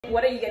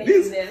what are you getting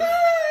from this?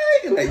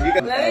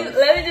 Like,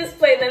 let me just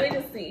play. Let me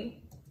just see.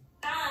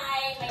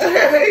 Hi.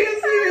 You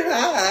see,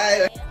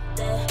 hi.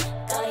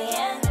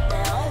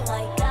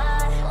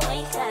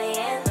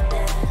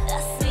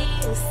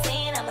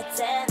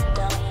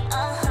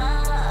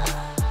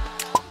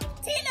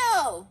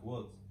 Tino!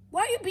 What?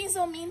 Why are you being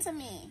so mean to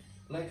me?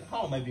 Like,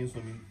 how am I being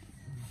so mean?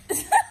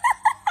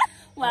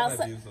 Wow,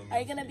 so are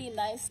you gonna be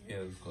nice?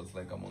 Yeah, because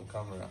like I'm on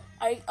camera.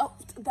 Are you, oh,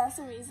 that's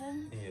the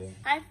reason? Yeah.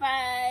 High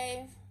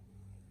five.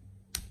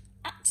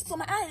 Ah, just on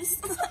my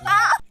eyes.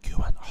 You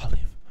and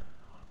Olive,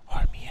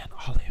 or me and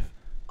Olive,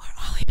 Or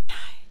Ollie and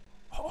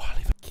I. or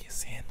Olive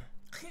kissing.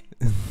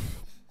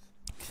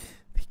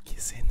 The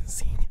kissing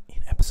scene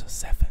in episode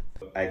 7.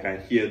 I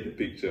can hear the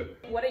picture.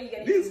 What are you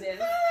getting from this?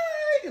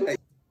 Like,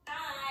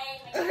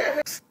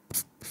 Hi.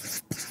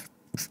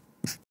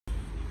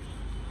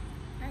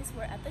 Guys,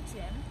 we're at the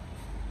gym.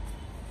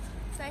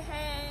 Say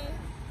hey.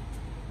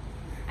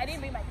 I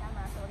didn't bring my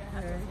camera, so we're gonna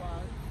have to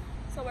vlog.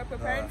 So we're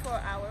preparing for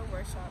our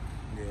workshop.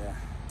 yeah,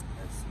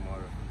 that's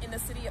tomorrow. In the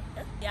city of,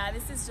 yeah,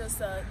 this is just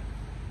a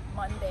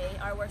Monday.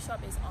 Our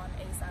workshop is on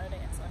a Saturday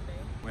and Sunday.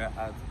 We're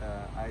at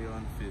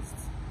Iron Fist.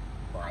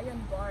 Bar.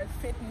 Iron Bar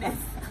Fitness.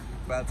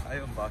 We're at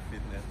Iron Bar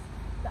Fitness.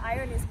 The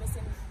iron is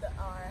missing the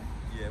R.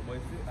 Yeah, but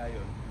it's still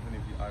iron,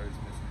 even if the R is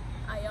missing.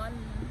 Iron.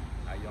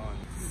 Iron.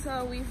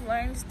 So we've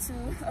learned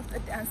 2 of the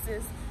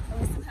dances,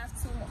 and we still have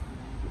 2 more.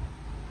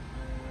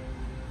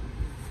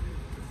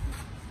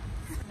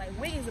 My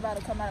wig is about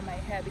to come out of my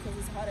hair because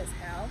it's hot as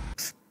hell.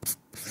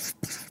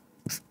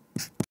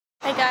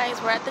 Hey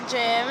guys, we're at the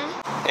gym.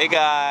 Hey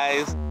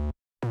guys.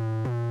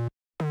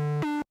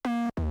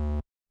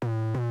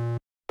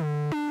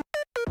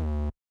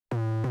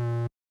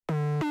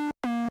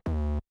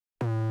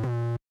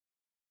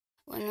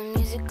 When the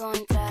music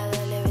entra,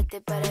 dale vete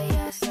para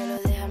allá, solo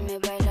déjame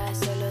bailar,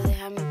 solo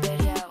déjame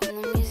pelear.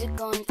 When the music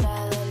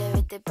entra, dale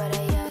vete para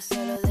allá,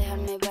 solo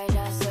déjame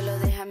bailar, solo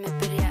déjame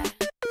pelear.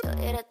 Yo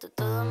era tu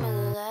todo, me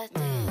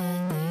dudaste.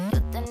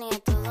 Yo tenía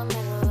todo,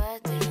 me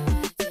robaste.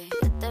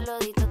 Yo te lo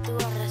di, tú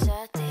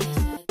arrasaste.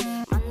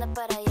 Manda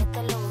para allá,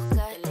 te lo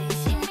buscaste.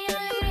 Sin mi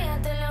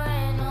alegría te lo voy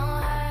a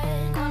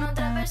enojar. Con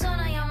otra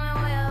persona yo me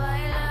voy a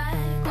bailar.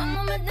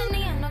 Cuando me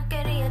tenías no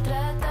quería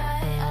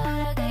tratar.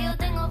 Ahora que yo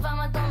tengo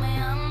fama, tú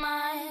me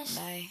amas.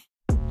 Bye.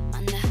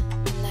 Manda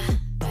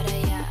para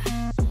allá.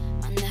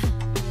 Manda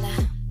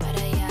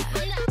para allá.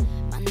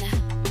 Manda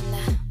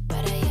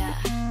para allá.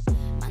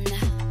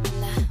 Manda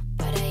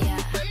para allá.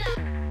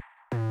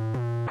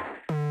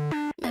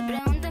 Me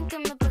preguntan qué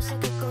me pasa,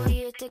 que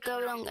cogí este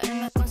cabrón. Él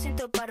me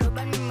consiento para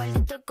robar mi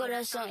maldito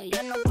corazón.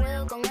 Yo no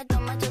puedo con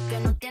estos machos que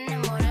no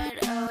tienen moral.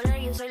 Ahora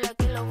yo soy la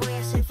que lo voy a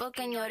hacer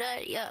fucking llorar.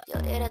 Yeah. Yo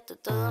era tu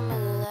todo, me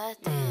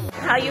dudaste.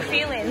 How you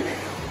feeling?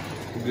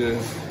 Good.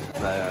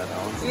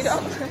 You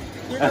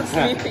don't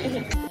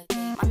sleepy.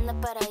 Manda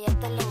para allá,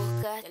 te lo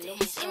buscaste.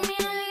 Sin mi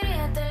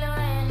alegría te lo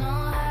voy a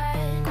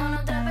enojar. Con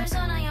otra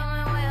persona yo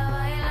me voy a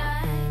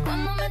bailar.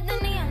 Cuando me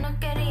tenías no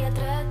quería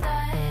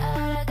tratar.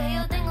 Ahora que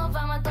yo tengo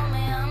fama, tú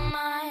me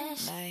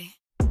amas. Bye.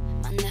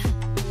 Manda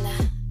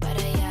para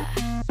allá.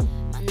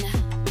 Manda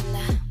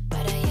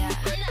para allá.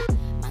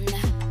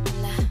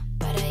 Manda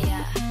para allá.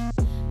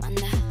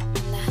 Manda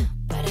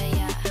para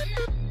allá.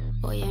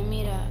 Oye,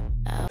 mira.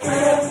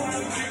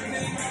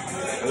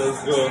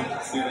 Let's go.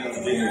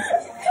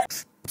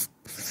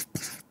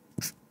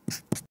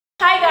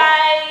 Hi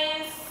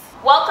guys!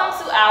 Welcome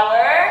to our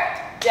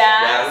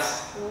dance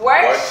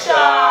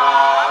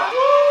workshop.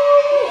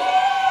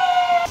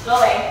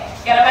 Slowly.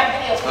 Get a back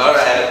video.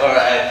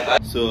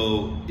 Alright.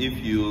 So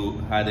if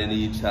you had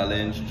any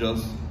challenge,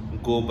 just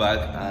go back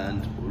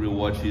and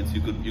rewatch it.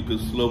 You could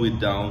slow it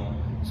down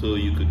so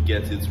you could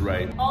get it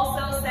right.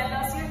 Also, send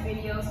us your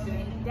videos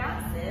doing the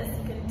dances.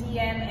 You can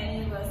DM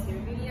any of us your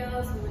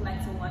videos. We would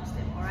like to watch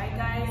them. Alright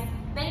guys?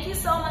 Thank you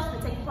so much for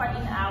taking part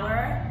in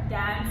our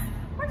dance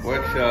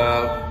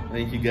workshop.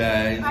 Thank you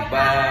guys. Bye.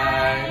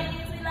 Bye.